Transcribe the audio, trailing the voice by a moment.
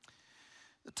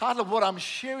Title of what I'm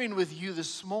sharing with you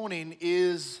this morning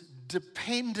is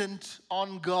Dependent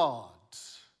on God.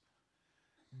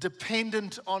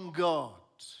 Dependent on God.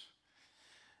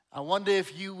 I wonder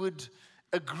if you would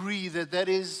agree that that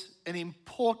is an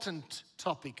important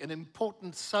topic, an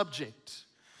important subject.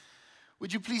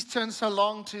 Would you please turn so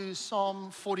long to Psalm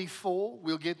 44?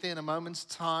 We'll get there in a moment's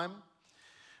time.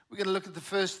 We're going to look at the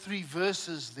first three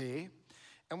verses there.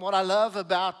 And what I love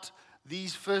about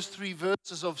these first three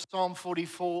verses of Psalm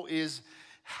 44 is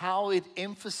how it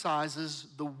emphasizes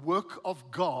the work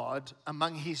of God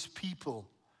among His people.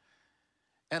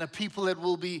 And a people that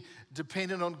will be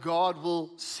dependent on God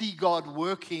will see God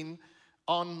working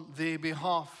on their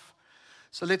behalf.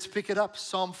 So let's pick it up.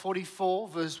 Psalm 44,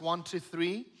 verse 1 to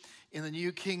 3 in the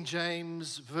New King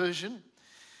James Version.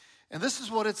 And this is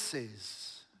what it says.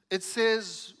 It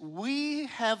says, "We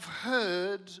have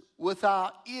heard with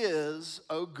our ears,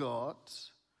 O God,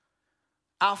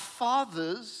 our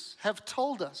fathers have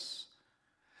told us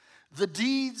the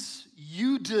deeds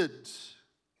you did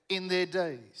in their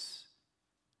days,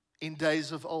 in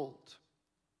days of old.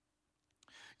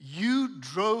 You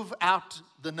drove out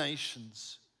the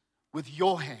nations with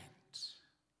your hand,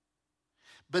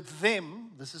 but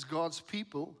them," this is God's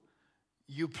people,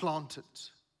 "you planted.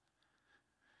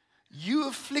 You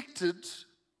afflicted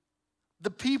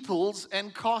the peoples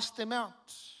and cast them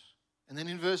out." And then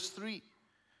in verse 3,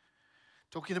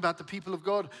 talking about the people of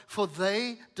God, "For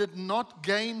they did not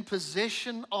gain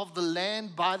possession of the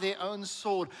land by their own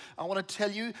sword." I want to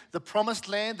tell you, the promised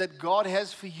land that God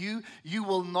has for you, you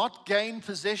will not gain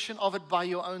possession of it by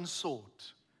your own sword.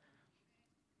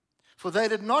 "For they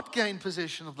did not gain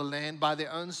possession of the land by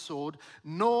their own sword,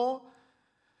 nor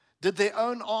did their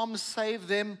own arm save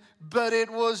them, but it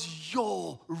was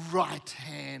your right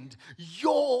hand,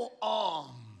 your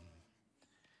arm,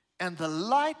 and the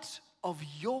light of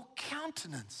your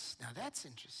countenance." Now that's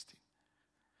interesting.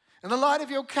 "And the light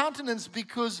of your countenance,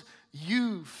 because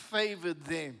you favored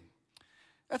them."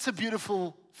 That's a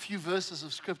beautiful few verses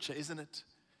of scripture, isn't it?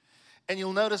 And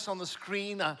you'll notice on the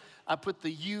screen, I put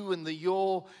the you and the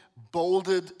your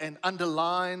bolded and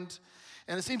underlined.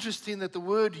 And it's interesting that the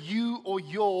word you or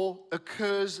your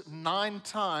occurs 9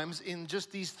 times in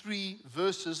just these 3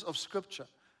 verses of Scripture.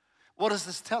 What does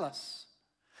this tell us?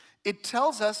 It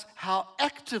tells us how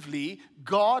actively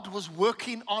God was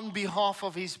working on behalf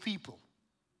of His people.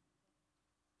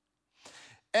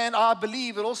 And I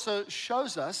believe it also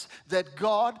shows us that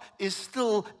God is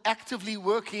still actively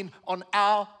working on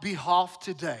our behalf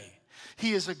today.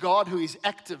 He is a God who is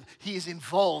active. He is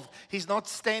involved. He's not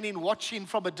standing watching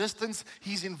from a distance.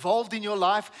 He's involved in your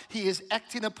life. He is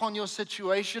acting upon your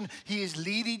situation. He is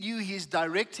leading you. He is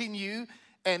directing you.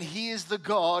 And He is the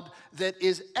God that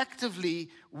is actively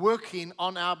working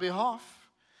on our behalf.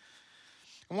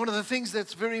 And one of the things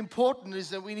that's very important is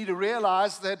that we need to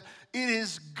realize that it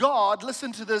is God,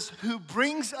 listen to this, who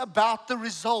brings about the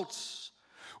results.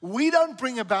 We don't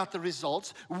bring about the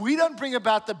results. We don't bring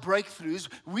about the breakthroughs.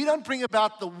 We don't bring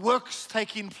about the works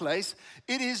taking place.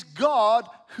 It is God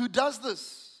who does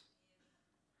this.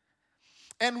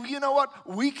 And you know what?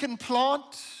 We can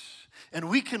plant and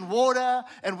we can water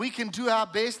and we can do our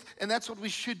best, and that's what we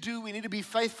should do. We need to be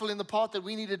faithful in the part that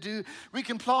we need to do. We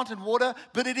can plant and water,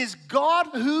 but it is God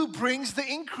who brings the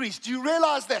increase. Do you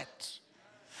realize that?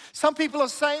 Some people are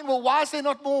saying, well, why is there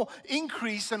not more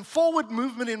increase and forward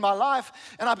movement in my life?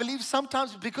 And I believe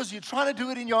sometimes because you're trying to do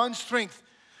it in your own strength,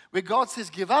 where God says,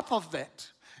 give up of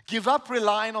that. Give up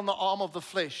relying on the arm of the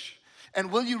flesh.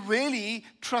 And will you really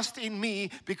trust in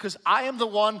me, because I am the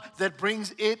one that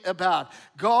brings it about.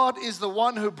 God is the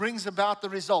one who brings about the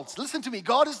results. Listen to me.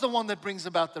 God is the one that brings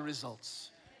about the results.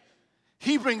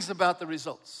 He brings about the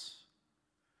results.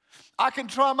 I can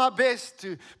try my best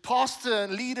to pastor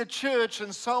and lead a church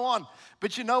and so on.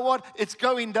 But you know what? It's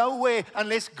going nowhere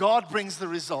unless God brings the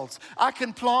results. I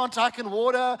can plant, I can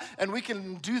water, and we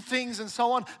can do things and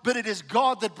so on. But it is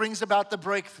God that brings about the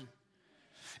breakthrough.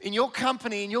 In your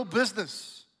company, in your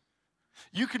business,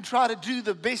 you can try to do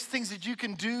the best things that you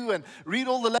can do and read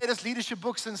all the latest leadership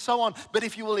books and so on. But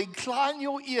if you will incline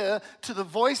your ear to the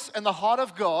voice and the heart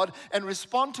of God and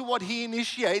respond to what He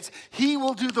initiates, He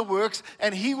will do the works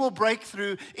and He will break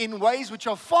through in ways which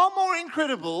are far more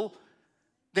incredible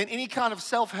than any kind of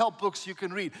self-help books you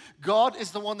can read. God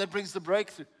is the one that brings the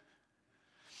breakthrough.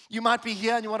 You might be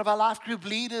here and you're one of our life group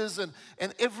leaders, and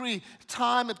every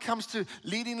time it comes to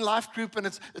leading life group, and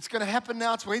it's going to happen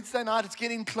now, it's Wednesday night, it's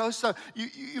getting closer,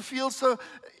 you feel so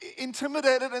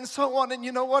intimidated and so on, and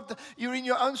you know what, you're in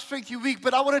your own strength, you're weak,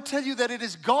 but I want to tell you that it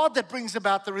is God that brings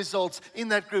about the results in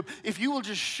that group. If you will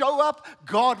just show up,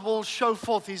 God will show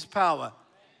forth His power.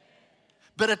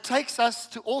 But it takes us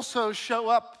to also show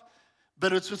up,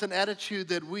 but it's with an attitude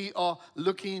that we are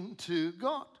looking to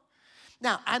God.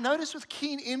 Now, I notice with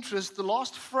keen interest the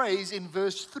last phrase in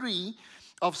verse 3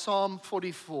 of Psalm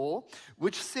 44,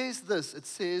 which says this. It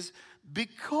says,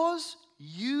 because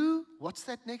you, what's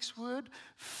that next word?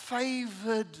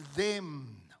 Favored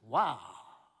them. Wow.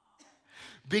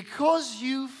 Because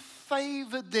you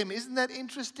favored them. Isn't that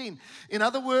interesting? In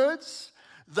other words,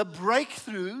 the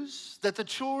breakthroughs that the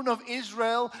children of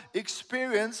Israel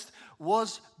experienced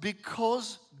was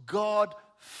because God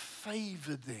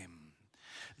favored them.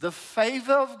 The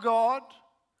favor of God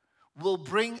will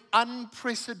bring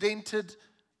unprecedented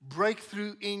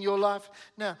breakthrough in your life.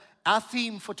 Now, our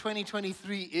theme for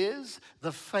 2023 is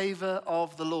the favor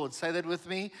of the Lord. Say that with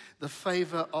me, the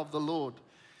favor of the Lord.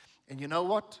 And you know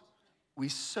what? We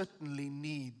certainly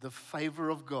need the favor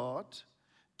of God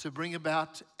to bring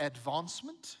about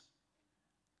advancement,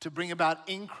 to bring about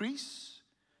increase,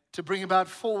 to bring about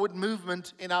forward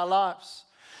movement in our lives.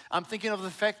 I'm thinking of the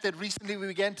fact that recently we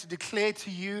began to declare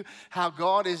to you how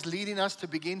God is leading us to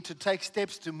begin to take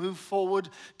steps to move forward,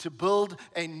 to build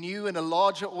a new and a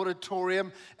larger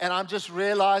auditorium. And I'm just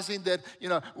realizing that,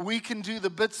 we can do the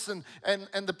bits and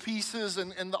the pieces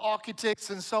and the architects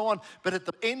and so on. But at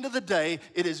the end of the day,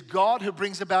 it is God who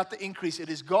brings about the increase. It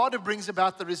is God who brings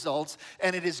about the results.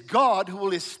 And it is God who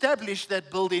will establish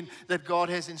that building that God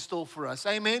has in store for us.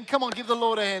 Amen. Come on, give the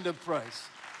Lord a hand of praise.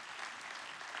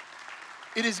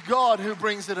 It is God who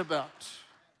brings it about.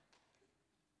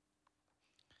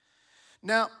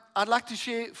 Now, I'd like to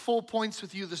share 4 points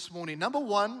with you this morning. Number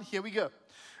one, here we go.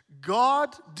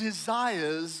 God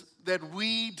desires that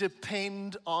we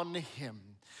depend on Him.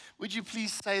 Would you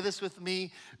please say this with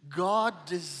me? God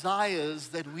desires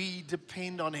that we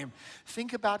depend on Him.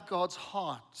 Think about God's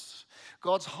heart.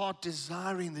 God's heart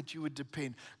desiring that you would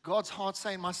depend. God's heart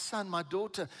saying, my son, my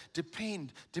daughter,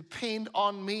 depend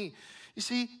on me. You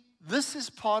see, this is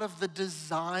part of the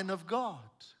design of God.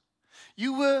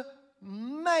 You were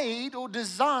made or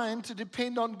designed to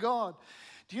depend on God.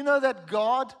 Do you know that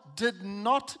God did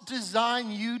not design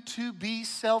you to be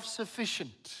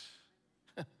self-sufficient?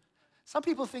 Some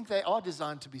people think they are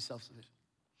designed to be self-sufficient.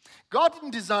 God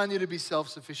didn't design you to be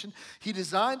self-sufficient. He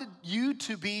designed you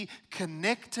to be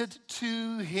connected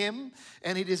to Him,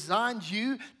 and He designed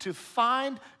you to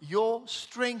find your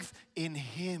strength in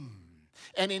Him.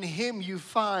 And in Him you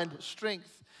find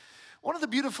strength. One of the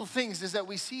beautiful things is that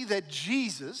we see that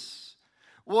Jesus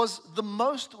was the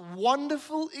most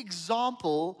wonderful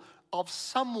example of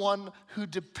someone who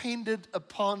depended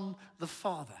upon the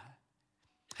Father.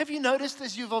 Have you noticed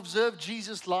as you've observed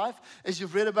Jesus' life, as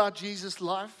you've read about Jesus'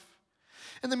 life?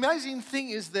 And the amazing thing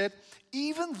is that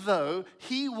even though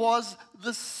He was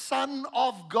the Son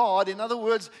of God, in other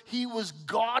words, He was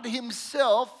God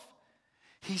Himself,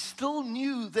 He still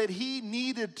knew that He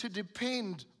needed to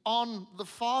depend on the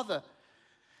Father.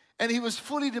 And He was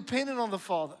fully dependent on the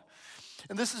Father.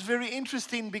 And this is very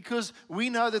interesting because we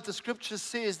know that the Scripture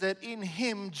says that in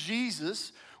Him,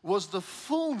 Jesus, was the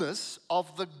fullness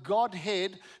of the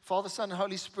Godhead, Father, Son, and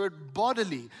Holy Spirit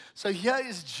bodily. So here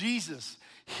is Jesus.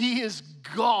 He is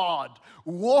God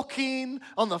walking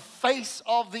on the face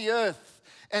of the earth.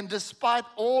 And despite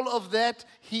all of that,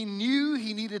 He knew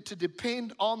He needed to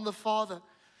depend on the Father.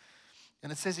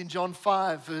 And it says in John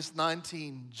 5, verse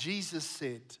 19, Jesus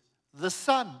said, the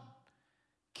Son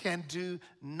can do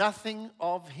nothing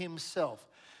of Himself.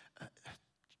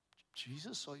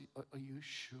 Jesus, are you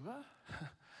sure?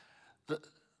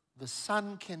 The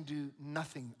Son can do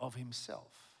nothing of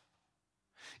Himself.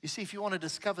 You see, if you want to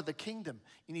discover the kingdom,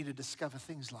 you need to discover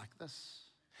things like this.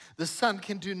 The Son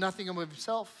can do nothing of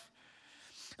Himself.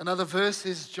 Another verse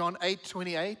is John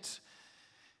 8:28.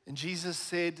 And Jesus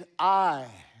said, I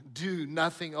do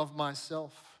nothing of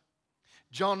myself.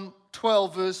 John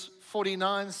 12, verse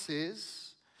 49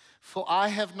 says, for I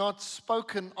have not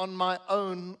spoken on my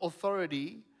own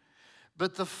authority,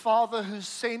 but the Father who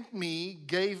sent me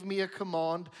gave me a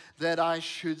command that I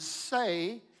should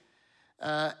say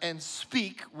and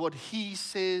speak what He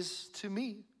says to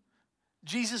me.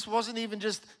 Jesus wasn't even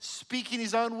just speaking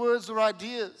His own words or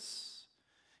ideas.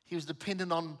 He was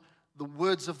dependent on the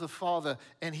words of the Father,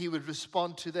 and He would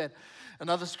respond to that.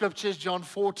 Another scripture is John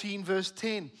 14, verse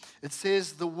 10. It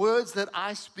says, the words that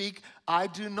I speak, I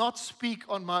do not speak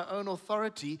on my own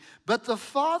authority, but the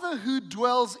Father who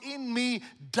dwells in me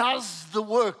does the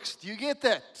works. Do you get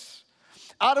that?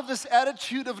 Out of this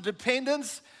attitude of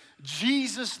dependence,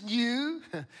 Jesus knew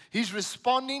He's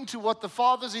responding to what the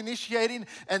Father's initiating,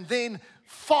 and then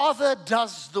Father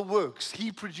does the works.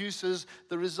 He produces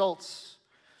the results.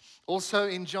 Also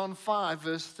in John 5,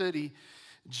 verse 30,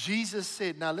 Jesus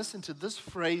said, now listen to this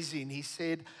phrasing. He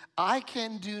said, I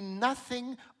can do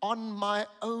nothing on my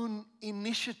own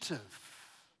initiative.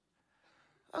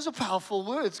 Those are powerful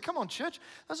words. Come on, church.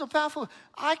 Those are powerful.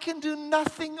 I can do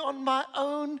nothing on my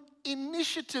own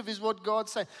initiative is what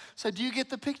God's saying. So do you get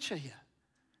the picture here?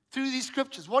 Through these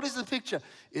scriptures, what is the picture?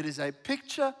 It is a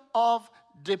picture of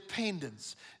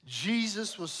dependence.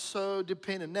 Jesus was so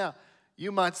dependent. Now,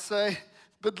 you might say,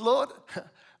 but Lord,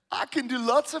 I can do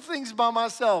lots of things by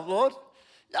myself, Lord.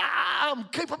 I'm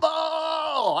capable.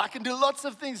 I can do lots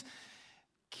of things.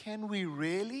 Can we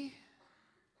really?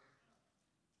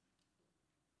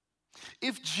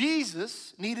 If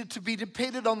Jesus needed to be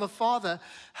dependent on the Father,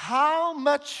 how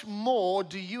much more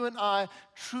do you and I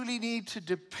truly need to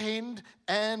depend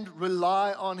and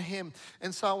rely on Him?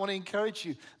 And so I want to encourage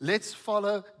you, let's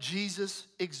follow Jesus'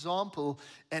 example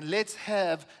and let's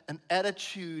have an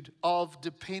attitude of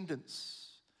dependence.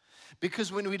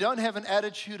 Because when we don't have an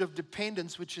attitude of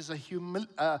dependence, which is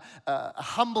a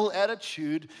humble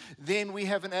attitude, then we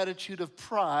have an attitude of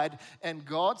pride, and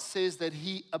God says that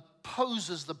He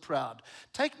opposes the proud.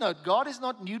 Take note, God is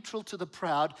not neutral to the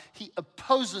proud, He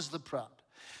opposes the proud.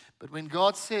 But when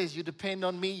God says, you depend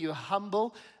on me, you're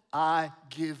humble, I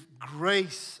give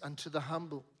grace unto the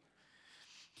humble.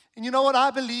 And you know what? I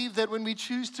believe that when we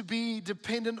choose to be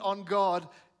dependent on God,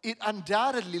 it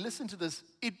undoubtedly, listen to this,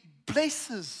 it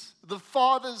blesses the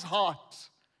Father's heart.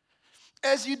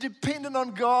 As you're dependent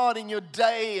on God in your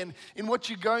day and in what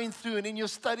you're going through and in your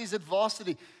studies at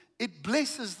varsity, it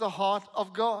blesses the heart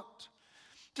of God.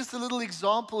 Just a little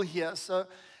example here. So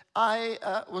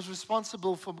I was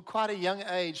responsible from quite a young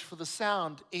age for the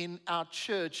sound in our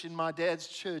church, in my dad's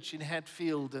church in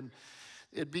Hatfield, and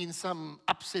there had been some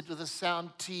upset with the sound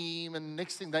team, and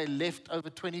next thing they left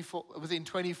within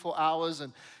 24 hours,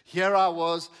 and here I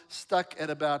was stuck at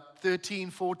about 13,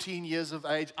 14 years of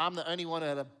age. I'm the only one who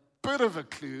had a bit of a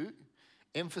clue,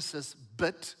 emphasis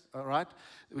bit, all right,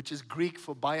 which is Greek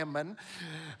for bioman.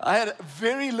 I had a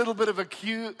very little bit of a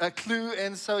clue,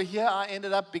 and so here I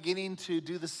ended up beginning to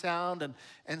do the sound,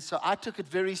 and so I took it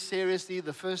very seriously.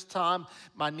 The first time,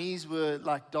 my knees were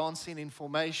like dancing in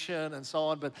formation and so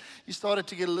on, but you started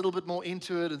to get a little bit more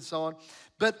into it and so on.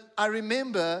 But I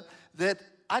remember that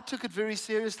I took it very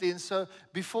seriously, and so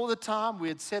before the time, we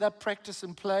had set up practice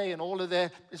and play, and all of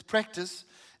that is practice.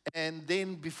 And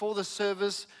then before the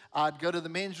service, I'd go to the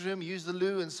men's room, use the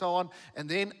loo and so on. And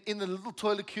then in the little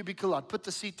toilet cubicle, I'd put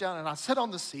the seat down and I'd sit on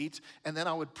the seat and then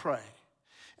I would pray.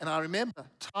 And I remember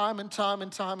time and time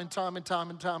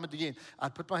again,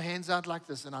 I'd put my hands out like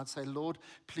this and I'd say, Lord,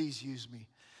 please use me.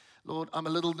 Lord, I'm a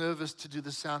little nervous to do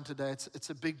the sound today. It's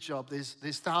a big job.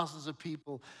 There's thousands of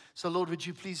people. So Lord, would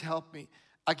you please help me?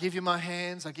 I give you my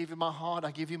hands, I give you my heart,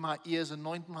 I give you my ears,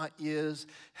 anoint my ears.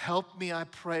 Help me, I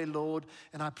pray, Lord,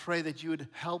 and I pray that you would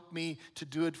help me to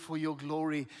do it for your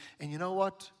glory. And you know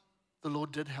what? The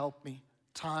Lord did help me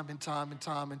time and time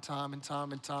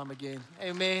again.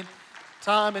 Amen.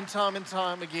 Time and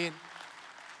time again.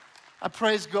 I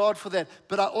praise God for that.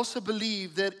 But I also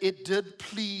believe that it did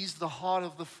please the heart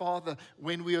of the Father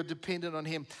when we are dependent on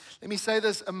Him. Let me say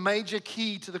this, a major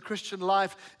key to the Christian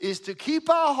life is to keep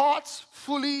our hearts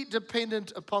fully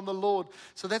dependent upon the Lord.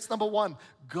 So that's number one.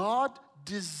 God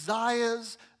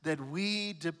desires that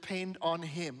we depend on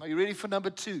Him. Are you ready for number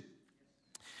two?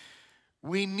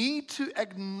 We need to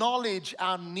acknowledge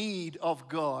our need of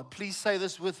God. Please say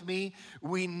this with me.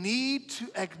 We need to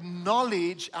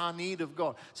acknowledge our need of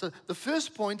God. So the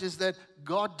first point is that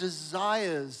God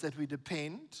desires that we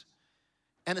depend,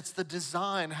 and it's the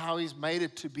design, how He's made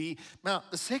it to be. Now,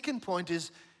 the second point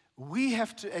is we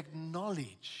have to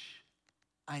acknowledge,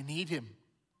 I need Him.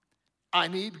 I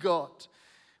need God.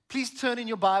 Please turn in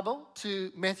your Bible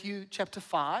to Matthew chapter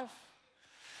 5.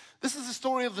 This is the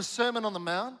story of the Sermon on the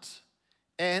Mount.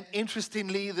 And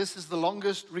interestingly, this is the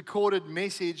longest recorded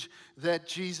message that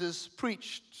Jesus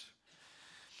preached.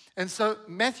 And so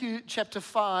Matthew chapter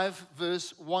 5,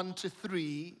 verse 1 to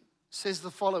 3 says the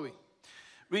following.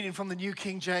 Reading from the New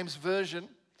King James Version.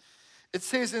 It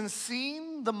says, and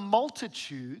seeing the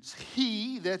multitudes,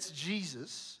 He, that's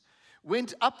Jesus,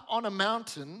 went up on a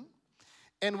mountain,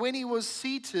 and when He was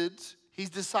seated,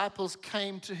 His disciples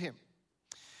came to Him.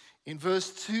 In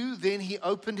verse 2, then He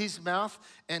opened His mouth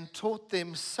and taught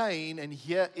them, saying, and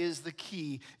here is the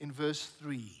key in verse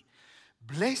 3,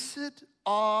 blessed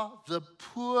are the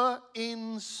poor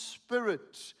in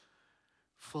spirit,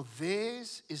 for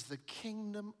theirs is the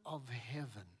kingdom of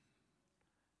heaven.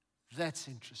 That's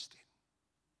interesting.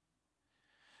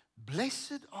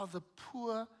 Blessed are the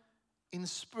poor in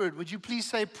spirit. Would you please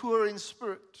say poor in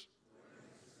spirit?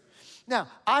 Now,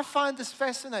 I find this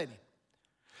fascinating.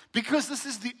 Because this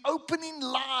is the opening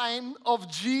line of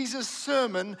Jesus'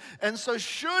 sermon, and so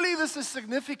surely this is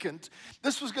significant.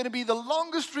 This was going to be the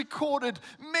longest recorded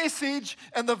message,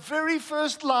 and the very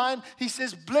first line, he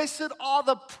says, "Blessed are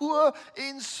the poor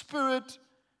in spirit,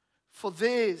 for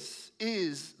theirs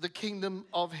is the kingdom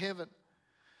of heaven."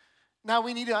 Now,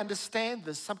 we need to understand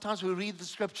this. Sometimes we read the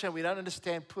scripture and we don't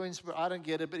understand poor in spirit. I don't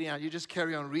get it, but you just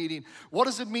carry on reading. What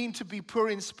does it mean to be poor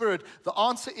in spirit? The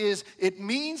answer is, it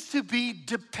means to be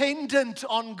dependent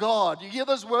on God. You hear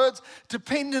those words?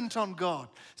 Dependent on God.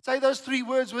 Say those three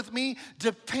words with me.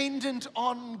 Dependent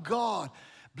on God.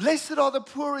 Blessed are the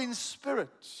poor in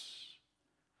spirit.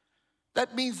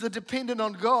 That means they're dependent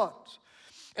on God.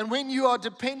 And when you are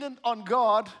dependent on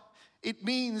God, it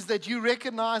means that you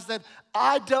recognize that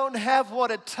I don't have what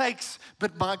it takes,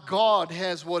 but my God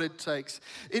has what it takes.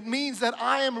 It means that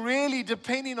I am really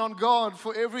depending on God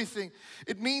for everything.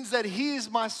 It means that He is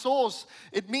my source.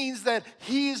 It means that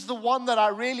He is the one that I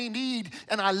really need.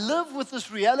 And I live with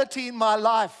this reality in my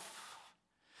life.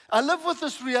 I live with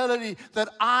this reality that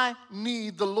I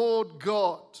need the Lord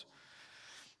God.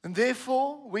 And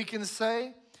therefore, we can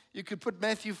say, you could put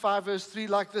Matthew 5 verse 3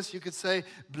 like this. You could say,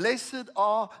 blessed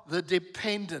are the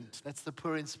dependent. That's the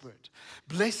poor in spirit.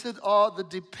 Blessed are the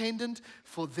dependent,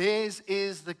 for theirs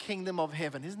is the kingdom of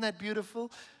heaven. Isn't that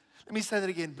beautiful? Let me say that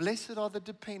again. Blessed are the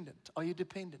dependent. Are you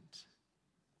dependent?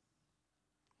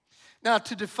 Now,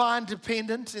 to define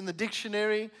dependent in the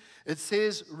dictionary, it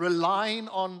says relying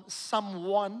on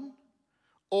someone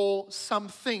or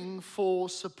something for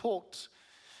support.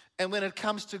 And when it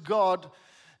comes to God,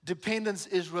 dependence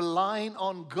is relying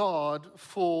on God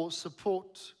for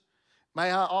support.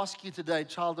 May I ask you today,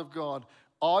 child of God,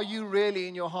 are you really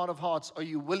in your heart of hearts, are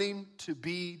you willing to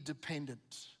be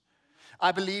dependent?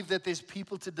 I believe that there's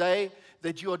people today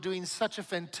that you are doing such a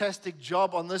fantastic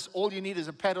job on this. All you need is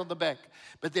a pat on the back.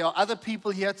 But there are other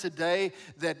people here today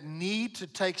that need to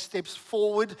take steps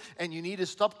forward, and you need to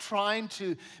stop trying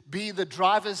to be the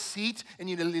driver's seat, and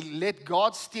you need to let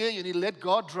God steer, you need to let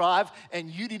God drive,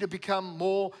 and you need to become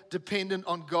more dependent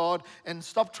on God and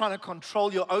stop trying to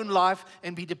control your own life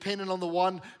and be dependent on the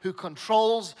one who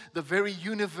controls the very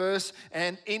universe,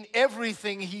 and in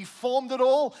everything He formed it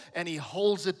all and He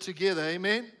holds it together.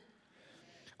 Amen?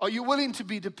 Are you willing to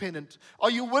be dependent? Are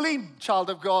you willing,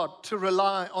 child of God, to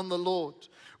rely on the Lord?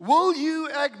 Will you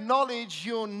acknowledge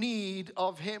your need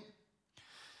of Him?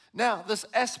 Now, this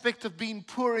aspect of being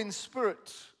poor in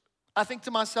spirit, I think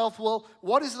to myself, well,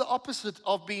 what is the opposite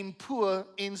of being poor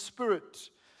in spirit?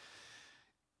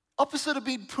 Opposite of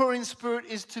being poor in spirit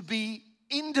is to be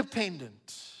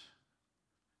independent,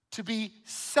 to be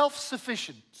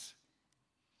self-sufficient,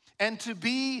 and to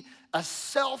be a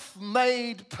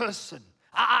self-made person.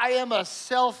 I am a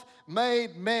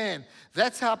self-made man.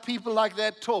 That's how people like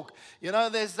that talk. You know,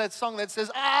 there's that song that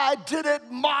says, I did it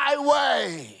my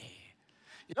way.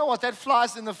 You know what? That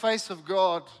flies in the face of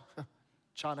God.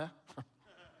 China.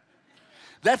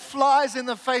 That flies in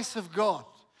the face of God.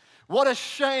 What a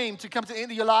shame to come to the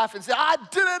end of your life and say, I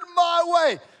did it my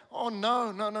way. Oh,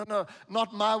 no.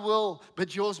 Not my will,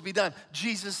 but yours be done.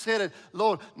 Jesus said it.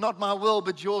 Lord, not my will,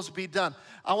 but yours be done.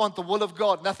 I want the will of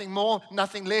God. Nothing more,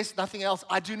 nothing less, nothing else.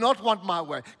 I do not want my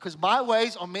way, because my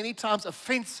ways are many times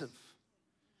offensive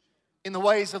in the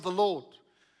ways of the Lord.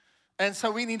 And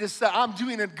so we need to say, I'm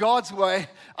doing it God's way.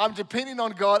 I'm depending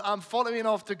on God. I'm following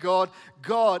after God.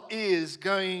 God is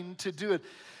going to do it.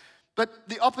 But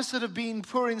the opposite of being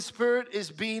poor in spirit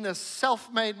is being a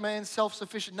self-made man,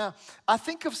 self-sufficient. Now, I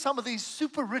think of some of these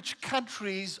super rich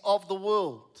countries of the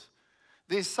world.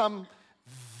 There's some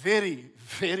very,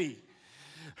 very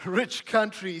rich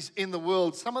countries in the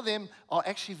world. Some of them are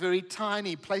actually very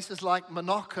tiny. Places like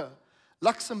Monaco,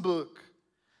 Luxembourg,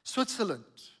 Switzerland.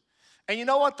 And you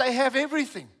know what? They have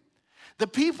everything. The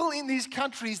people in these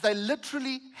countries, they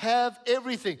literally have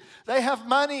everything. They have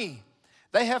money.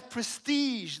 They have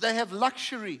prestige, they have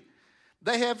luxury,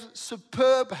 they have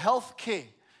superb health care.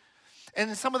 And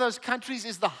in some of those countries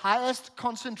is the highest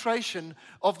concentration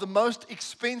of the most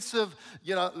expensive,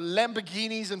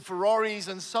 Lamborghinis and Ferraris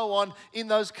and so on in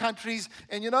those countries.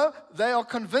 And they are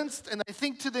convinced and they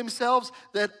think to themselves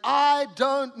that I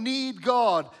don't need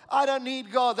God. I don't need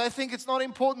God. They think it's not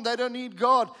important. They don't need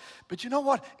God. But you know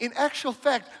what? In actual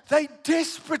fact, they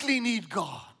desperately need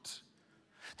God.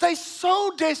 They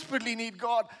so desperately need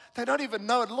God, they don't even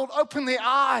know it. Lord, open their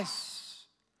eyes.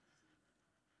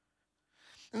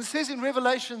 And it says in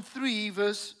Revelation 3,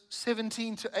 verse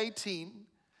 17 to 18,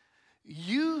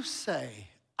 you say,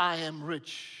 I am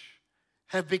rich,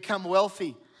 have become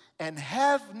wealthy, and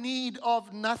have need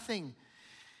of nothing.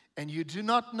 And you do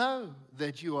not know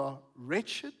that you are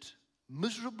wretched,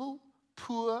 miserable,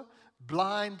 poor,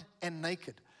 blind, and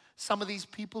naked. Some of these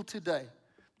people today,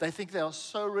 they think they are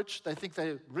so rich. They think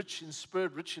they're rich in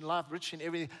spirit, rich in life, rich in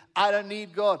everything. I don't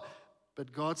need God.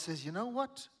 But God says, you know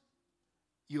what?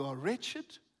 You are wretched,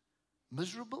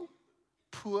 miserable,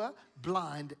 poor,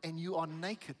 blind, and you are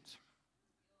naked.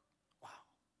 Wow.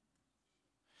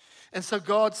 And so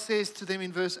God says to them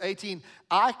in verse 18,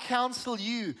 I counsel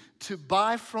you to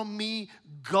buy from me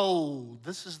gold.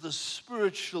 This is the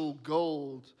spiritual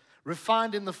gold,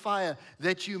 refined in the fire,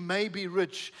 that you may be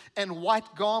rich, and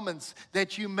white garments,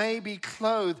 that you may be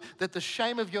clothed, that the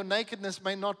shame of your nakedness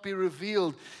may not be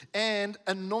revealed, and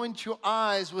anoint your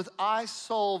eyes with eye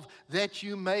salve, that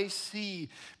you may see.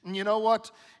 And you know what?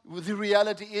 The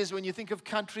reality is, when you think of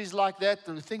countries like that,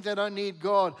 and think they don't need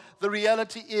God, the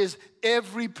reality is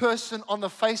every person on the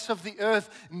face of the earth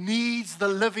needs the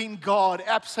living God.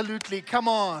 Absolutely. Come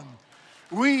on.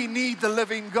 We need the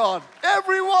living God.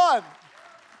 Everyone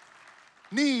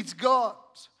needs God.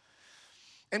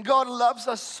 And God loves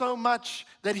us so much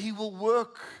that He will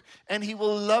work and He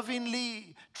will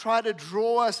lovingly try to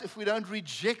draw us. If we don't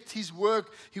reject His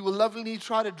work, He will lovingly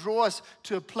try to draw us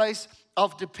to a place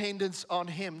of dependence on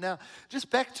Him. Now, just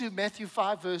back to Matthew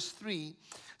 5, verse 3.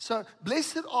 So,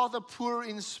 blessed are the poor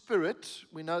in spirit.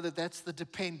 We know that that's the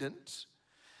dependent.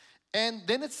 And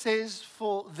then it says,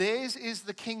 for theirs is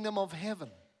the kingdom of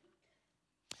heaven.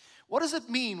 What does it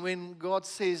mean when God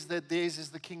says that theirs is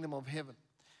the kingdom of heaven?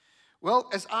 Well,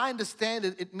 as I understand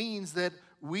it, it means that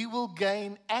we will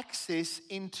gain access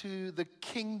into the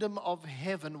kingdom of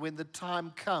heaven when the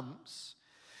time comes.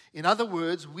 In other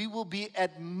words, we will be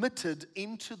admitted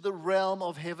into the realm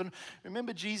of heaven.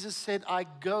 Remember, Jesus said, I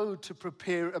go to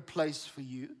prepare a place for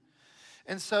you.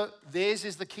 And so theirs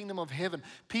is the kingdom of heaven.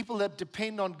 People that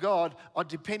depend on God are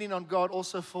depending on God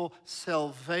also for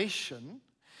salvation.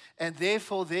 And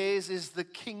therefore, theirs is the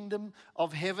kingdom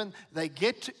of heaven. They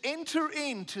get to enter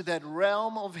into that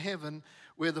realm of heaven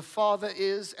where the Father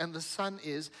is and the Son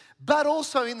is. But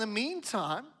also, in the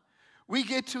meantime, we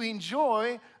get to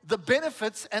enjoy the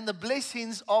benefits and the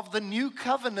blessings of the new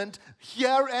covenant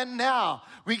here and now.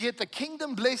 We get the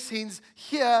kingdom blessings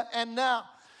here and now.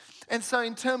 And so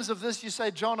in terms of this, you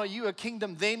say, John, are you a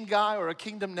kingdom then guy or a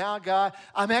kingdom now guy?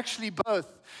 I'm actually both,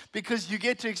 because you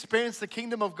get to experience the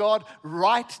kingdom of God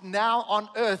right now on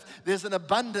earth. There's an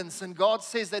abundance, and God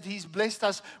says that He's blessed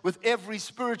us with every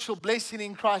spiritual blessing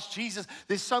in Christ Jesus.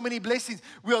 There's so many blessings.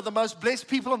 We are the most blessed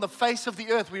people on the face of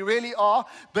the earth. We really are.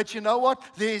 But you know what?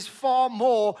 There's far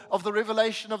more of the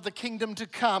revelation of the kingdom to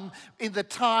come in the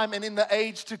time and in the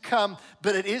age to come.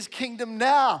 But it is kingdom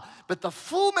now. But the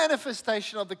full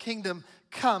manifestation of the kingdom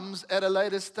comes at a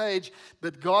later stage.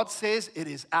 But God says it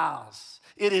is ours.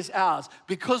 It is ours.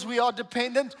 Because we are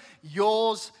dependent,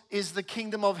 yours is the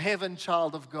kingdom of heaven,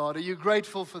 child of God. Are you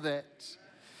grateful for that?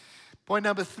 Point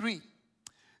number 3.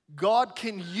 God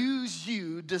can use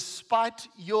you despite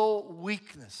your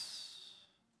weakness.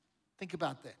 Think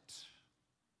about that.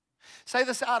 Say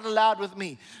this out loud with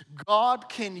me. God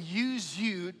can use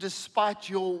you despite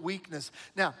your weakness.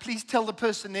 Now, please tell the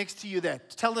person next to you that.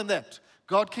 Tell them that.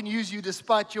 God can use you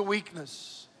despite your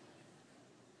weakness.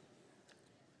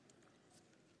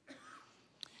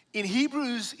 In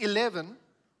Hebrews 11,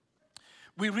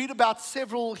 we read about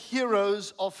several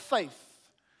heroes of faith.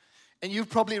 And you've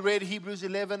probably read Hebrews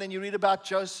 11, and you read about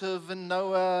Joseph and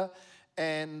Noah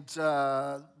and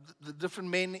the different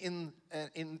men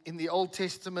in the Old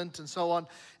Testament and so on.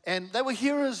 And they were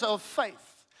heroes of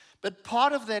faith. But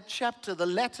part of that chapter, the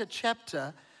latter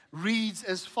chapter, reads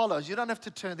as follows. You don't have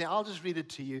to turn there. I'll just read it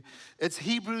to you. It's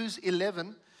Hebrews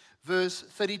 11, verse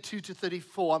 32 to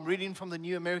 34. I'm reading from the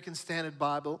New American Standard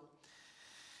Bible.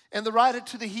 And the writer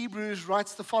to the Hebrews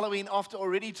writes the following after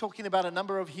already talking about a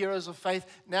number of heroes of faith.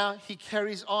 Now he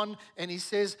carries on and he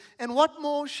says, and what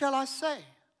more shall I say?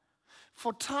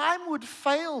 For time would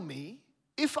fail me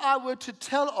if I were to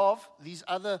tell of these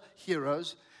other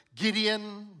heroes,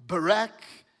 Gideon, Barak,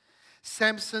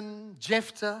 Samson,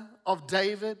 Jephthah, of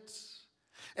David,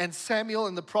 and Samuel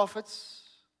and the prophets,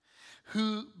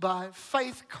 who by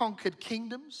faith conquered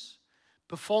kingdoms,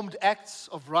 performed acts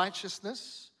of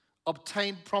righteousness,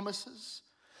 obtained promises,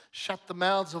 shut the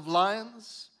mouths of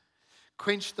lions,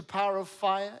 quenched the power of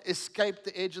fire, escaped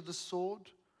the edge of the sword,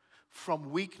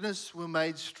 from weakness were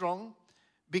made strong,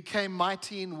 became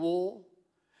mighty in war,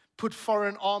 put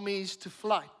foreign armies to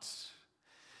flight.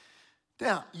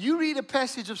 Now, you read a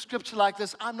passage of scripture like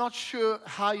this, I'm not sure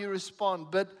how you respond,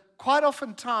 but quite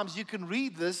oftentimes you can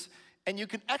read this and you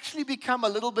can actually become a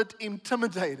little bit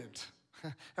intimidated.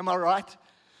 Am I right?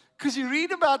 Because you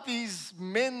read about these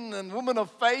men and women of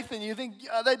faith and you think,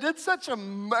 yeah, they did such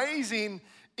amazing,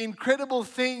 incredible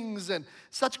things and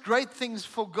such great things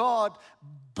for God.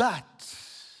 But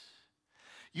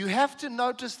you have to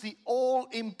notice the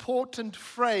all-important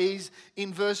phrase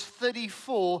in verse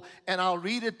 34, and I'll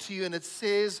read it to you, and it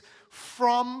says,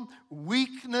 from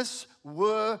weakness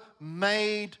were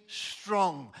made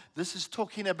strong. This is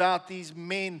talking about these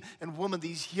men and women,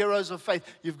 these heroes of faith.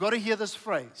 You've got to hear this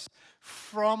phrase.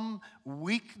 From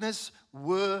weakness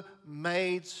were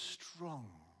made strong.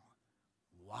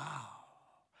 Wow.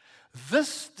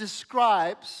 This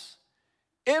describes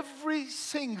every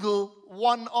single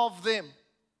one of them.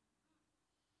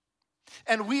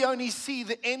 And we only see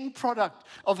the end product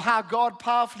of how God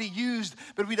powerfully used,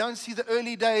 but we don't see the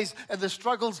early days and the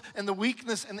struggles and the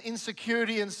weakness and the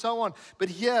insecurity and so on. But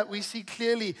here we see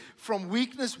clearly from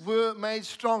weakness were made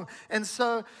strong. And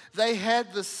so they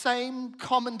had the same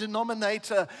common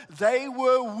denominator. They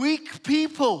were weak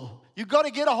people. You've got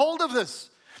to get a hold of this.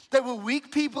 They were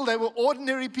weak people. They were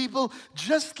ordinary people,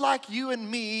 just like you and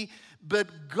me.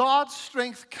 But God's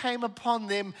strength came upon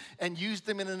them and used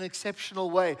them in an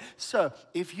exceptional way. So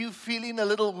if you're feeling a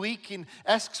little weak in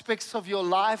aspects of your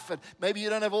life, and maybe you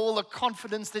don't have all the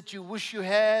confidence that you wish you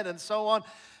had and so on,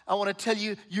 I want to tell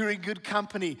you, you're in good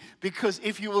company. Because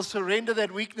if you will surrender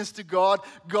that weakness to God,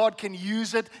 God can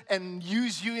use it and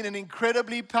use you in an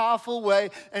incredibly powerful way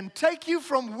and take you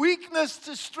from weakness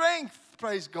to strength.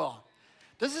 Praise God.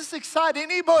 Does this excite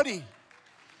anybody?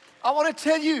 I want to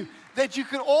tell you that you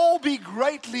can all be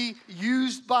greatly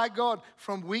used by God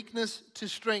from weakness to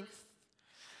strength.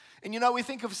 And you know, we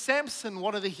think of Samson,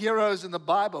 one of the heroes in the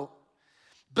Bible.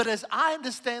 But as I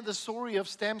understand the story of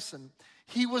Samson,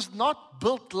 he was not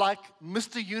built like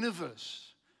Mr.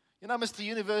 Universe. You know Mr.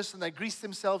 Universe, and they grease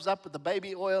themselves up with the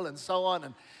baby oil and so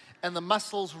on, and the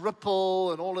muscles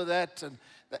ripple and all of that. And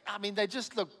I mean, they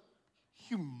just look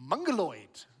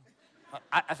humongoloid.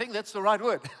 I think that's the right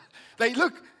word. They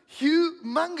look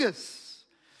humongous.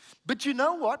 But you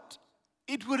know what?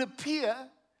 It would appear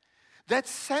that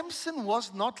Samson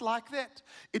was not like that.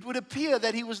 It would appear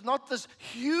that he was not this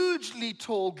hugely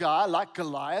tall guy like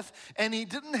Goliath, and he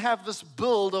didn't have this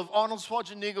build of Arnold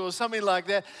Schwarzenegger or something like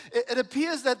that. It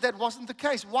appears that that wasn't the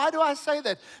case. Why do I say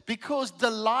that? Because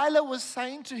Delilah was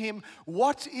saying to him,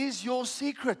 what is your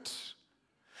secret?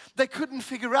 They couldn't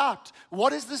figure out,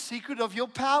 what is the secret of your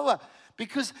power?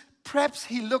 Because perhaps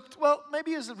he looked, well,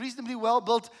 maybe he was reasonably well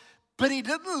built, but he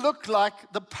didn't look like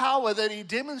the power that he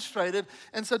demonstrated.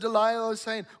 And so Delilah was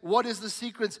saying, what is the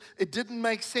secret? It didn't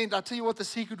make sense. I'll tell you what the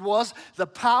secret was. The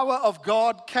power of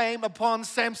God came upon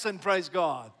Samson, praise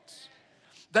God.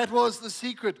 That was the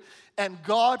secret. And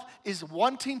God is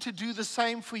wanting to do the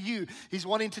same for you. He's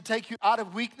wanting to take you out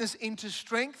of weakness into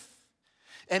strength.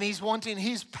 And He's wanting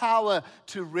His power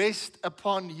to rest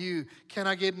upon you. Can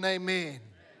I get an amen?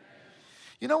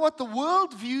 You know what? The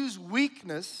world views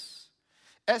weakness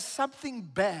as something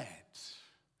bad,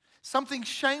 something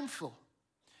shameful.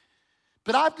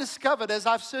 But I've discovered, as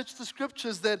I've searched the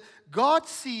scriptures, that God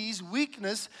sees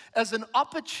weakness as an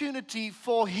opportunity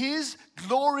for His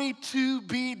glory to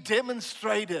be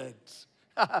demonstrated.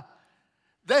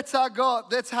 That's our God.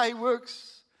 That's how He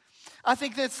works. I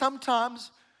think that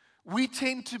sometimes we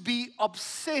tend to be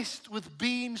obsessed with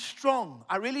being strong.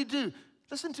 I really do.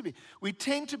 Listen to me. We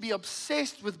tend to be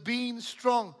obsessed with being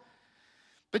strong.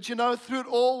 But you know, through it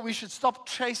all, we should stop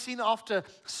chasing after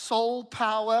soul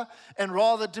power and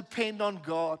rather depend on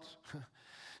God.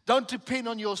 Don't depend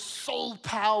on your soul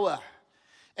power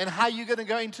and how you're going to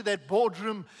go into that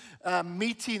boardroom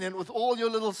meeting and with all your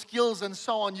little skills and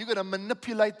so on, you're going to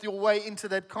manipulate your way into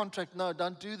that contract. No,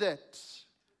 don't do that.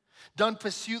 Don't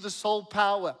pursue the soul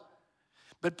power,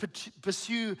 but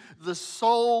pursue the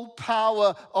soul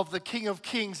power of the King of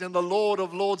Kings and the Lord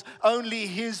of Lords, only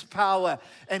His power.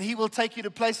 And He will take you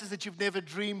to places that you've never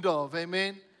dreamed of.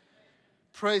 Amen?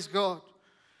 Praise God.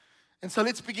 And so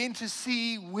let's begin to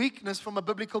see weakness from a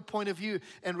biblical point of view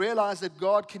and realize that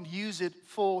God can use it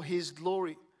for His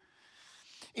glory.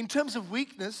 In terms of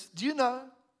weakness, do you know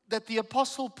that the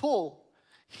Apostle Paul,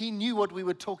 he knew what we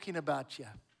were talking about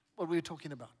here, what we were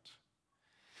talking about.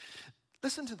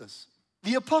 Listen to this.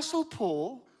 The Apostle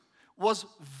Paul was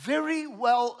very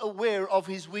well aware of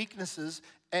his weaknesses,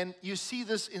 and you see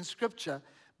this in Scripture,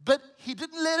 but he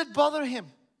didn't let it bother him.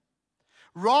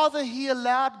 Rather, he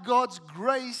allowed God's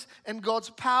grace and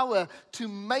God's power to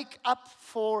make up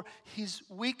for his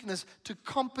weakness, to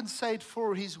compensate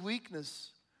for his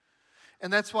weakness.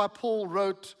 And that's why Paul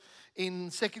wrote in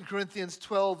 2 Corinthians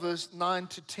 12, verse 9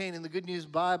 to 10 in the Good News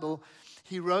Bible,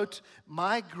 he wrote,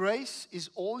 "My grace is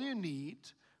all you need,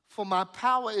 for my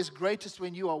power is greatest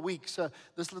when you are weak." So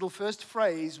this little first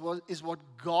phrase is what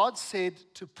God said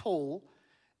to Paul,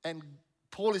 and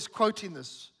Paul is quoting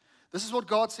this. This is what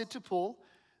God said to Paul.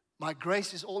 My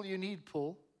grace is all you need,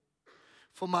 Paul.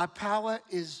 For my power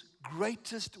is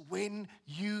greatest when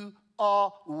you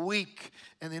are weak.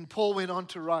 And then Paul went on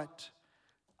to write,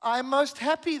 I'm most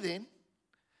happy then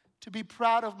to be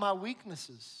proud of my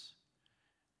weaknesses.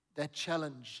 That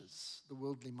challenges the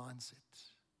worldly mindset.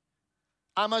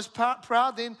 I'm most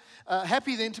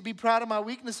happy then to be proud of my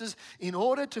weaknesses in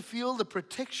order to feel the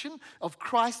protection of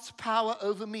Christ's power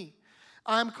over me.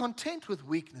 I am content with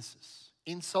weaknesses,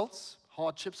 insults,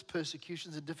 hardships,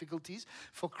 persecutions, and difficulties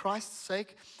for Christ's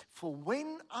sake. For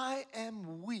when I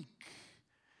am weak,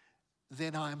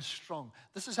 then I am strong.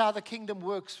 This is how the kingdom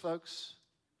works, folks.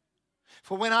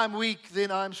 For when I'm weak,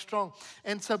 then I'm strong.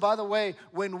 And so, by the way,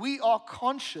 when we are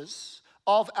conscious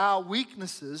of our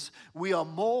weaknesses, we are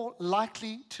more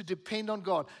likely to depend on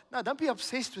God. Now, don't be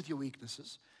obsessed with your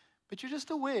weaknesses, but you're just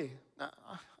aware. No,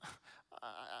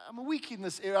 I'm weak in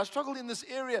this area. I struggle in this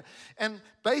area. And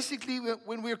basically,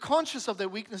 when we're conscious of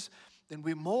that weakness, then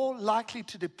we're more likely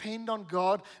to depend on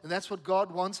God, and that's what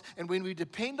God wants. And when we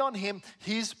depend on Him,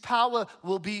 His power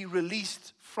will be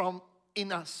released from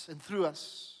in us and through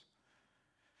us.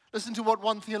 Listen to what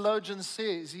one theologian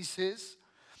says. He says,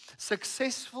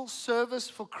 successful service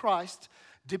for Christ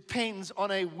depends on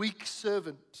a weak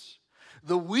servant.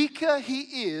 The weaker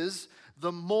he is,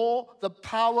 the more the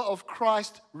power of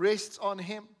Christ rests on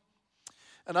him.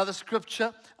 Another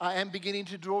scripture, I am beginning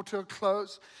to draw to a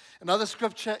close. Another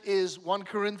scripture is 1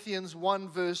 Corinthians 1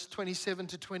 verse 27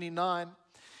 to 29.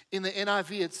 In the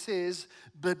NIV it says,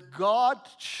 but God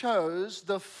chose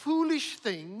the foolish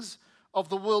things of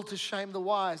the world to shame the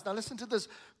wise. Now listen to this.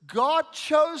 God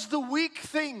chose the weak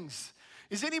things.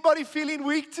 Is anybody feeling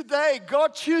weak today?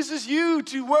 God chooses you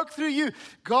to work through you.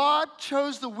 God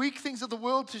chose the weak things of the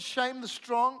world to shame the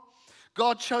strong.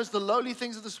 God chose the lowly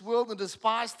things of this world and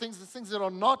despised things, the things that are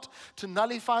not, to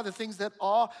nullify the things that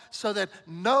are, so that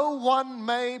no one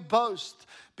may boast.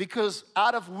 Because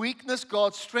out of weakness,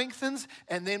 God strengthens,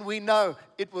 and then we know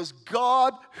it was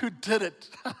God who did it.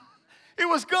 It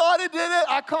was God who did it.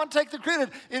 I can't take the credit.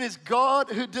 It is God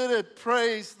who did it.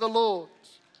 Praise the Lord.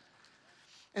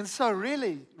 And so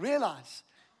really realize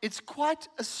it's quite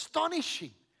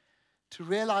astonishing to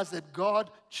realize that God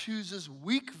chooses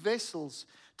weak vessels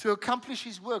to accomplish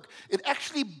His work. It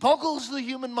actually boggles the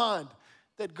human mind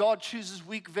that God chooses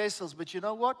weak vessels. But you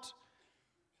know what?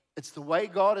 It's the way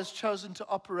God has chosen to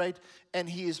operate, and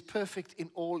He is perfect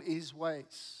in all His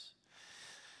ways.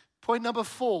 Point number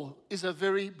 4 is a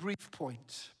very brief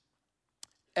point.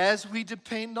 As we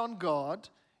depend on God,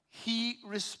 He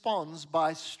responds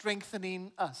by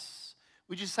strengthening us.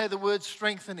 Would you say the word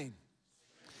strengthening?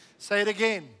 Say it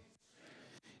again.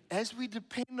 As we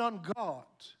depend on God,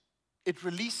 it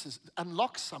releases, it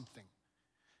unlocks something.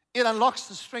 It unlocks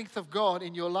the strength of God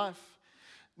in your life.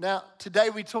 Now, today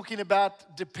we're talking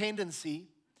about dependency,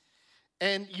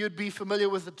 and you'd be familiar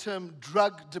with the term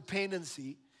drug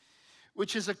dependency,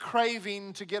 which is a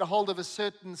craving to get a hold of a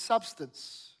certain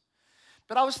substance.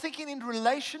 But I was thinking in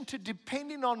relation to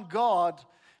depending on God,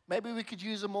 maybe we could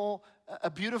use a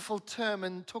beautiful term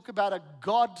and talk about a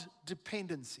God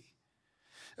dependency.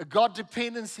 A God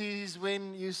dependency is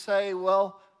when you say,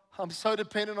 well, I'm so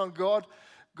dependent on God.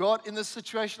 God, in this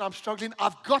situation, I'm struggling.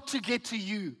 I've got to get to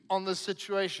you on this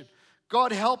situation.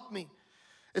 God, help me.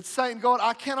 It's saying, God,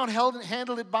 I cannot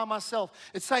handle it by myself.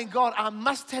 It's saying, God, I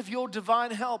must have your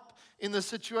divine help in the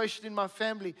situation in my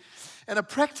family. And a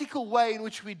practical way in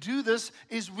which we do this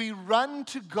is we run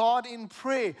to God in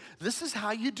prayer. This is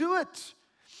how you do it.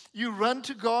 You run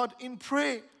to God in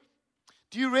prayer.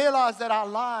 Do you realize that our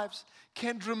lives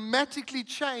can dramatically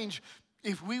change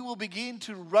if we will begin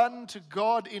to run to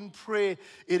God in prayer?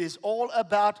 It is all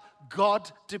about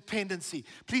God dependency.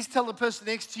 Please tell the person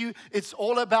next to you, it's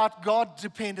all about God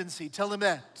dependency. Tell them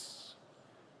that.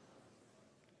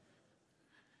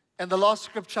 And the last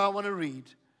scripture I want to read,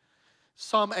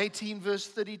 Psalm 18, verse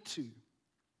 32.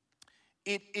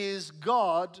 It is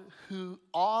God who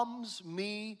arms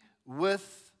me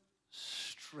with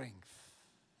strength.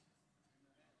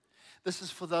 This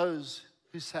is for those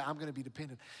who say, I'm going to be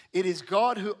dependent. It is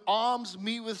God who arms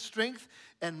me with strength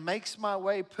and makes my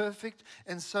way perfect.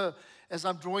 And so, as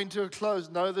I'm drawing to a close,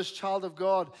 know this, child of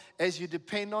God, as you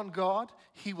depend on God,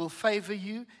 He will favor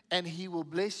you and He will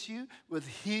bless you with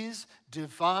His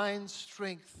divine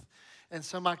strength. And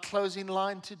so my closing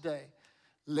line today,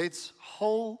 let's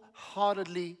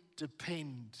wholeheartedly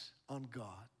depend on God.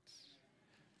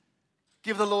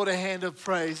 Give the Lord a hand of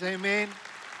praise. Amen.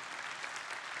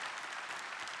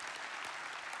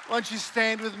 Why don't you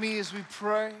stand with me as we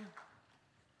pray?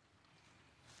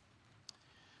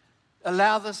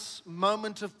 allow this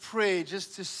moment of prayer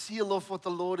just to seal off what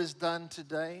the Lord has done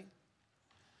today.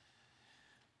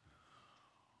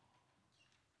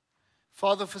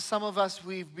 Father, for some of us,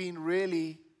 we've been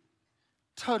really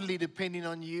totally depending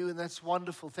on you, and that's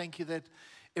wonderful. Thank you that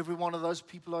every one of those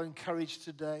people are encouraged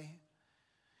today.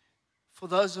 For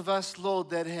those of us,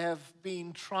 Lord, that have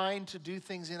been trying to do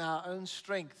things in our own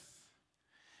strength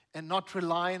and not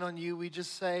relying on you, we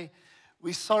just say,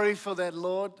 we're sorry for that,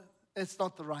 Lord. It's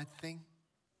not the right thing.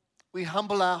 We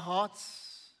humble our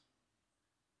hearts,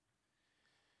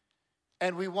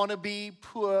 and we want to be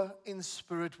poor in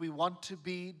spirit. We want to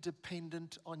be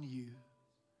dependent on you.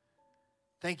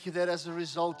 Thank you that as a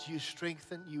result, you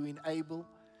strengthen, you enable,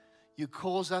 you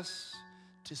cause us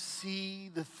to see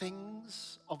the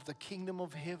things of the kingdom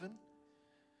of heaven.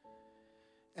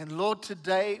 And Lord,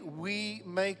 today we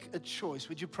make a choice.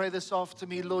 Would you pray this after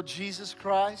me? Lord Jesus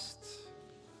Christ,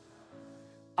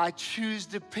 I choose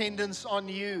dependence on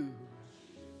you.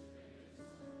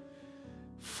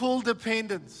 Full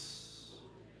dependence.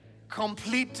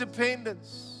 Complete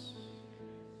dependence.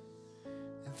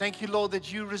 And thank you, Lord,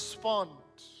 that you respond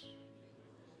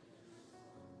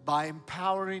by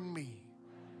empowering me,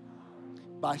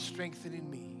 by strengthening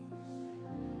me.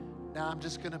 Now I'm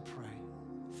just going to pray.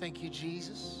 Thank you,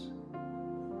 Jesus.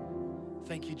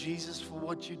 Thank you, Jesus, for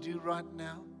what you do right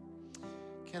now.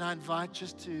 Can I invite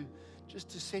just to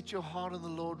set your heart on the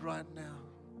Lord right now?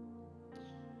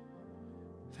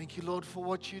 Thank you, Lord, for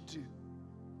what you do.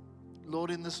 Lord,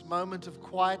 in this moment of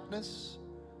quietness,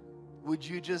 would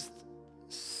you just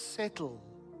settle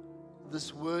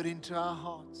this word into our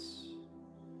hearts?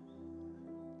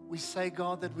 We say,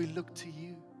 God, that we look to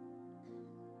you.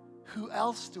 Who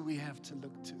else do we have to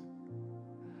look to?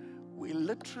 We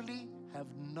literally have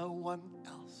no one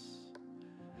else.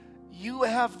 You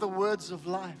have the words of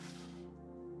life.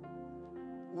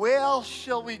 Where else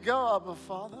shall we go, Abba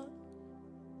Father?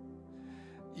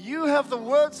 You have the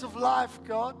words of life,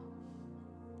 God.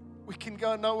 We can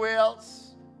go nowhere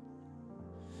else.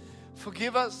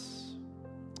 Forgive us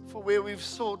for where we've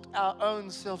sought our own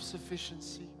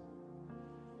self-sufficiency.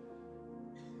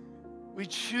 We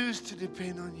choose to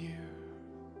depend on you.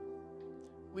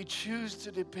 We choose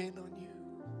to depend on you.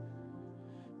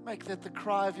 Make that the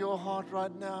cry of your heart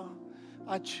right now.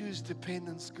 I choose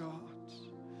dependence, God.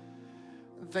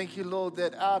 And thank you, Lord,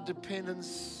 that our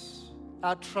dependence,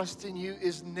 our trust in you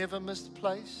is never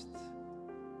misplaced,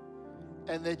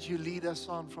 and that you lead us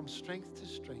on from strength to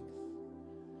strength.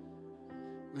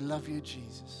 We love you,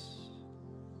 Jesus.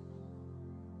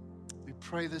 We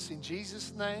pray this in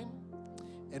Jesus' name,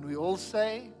 and we all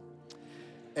say,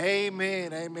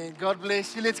 amen, amen. God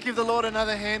bless you. Let's give the Lord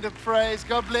another hand of praise.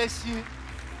 God bless you.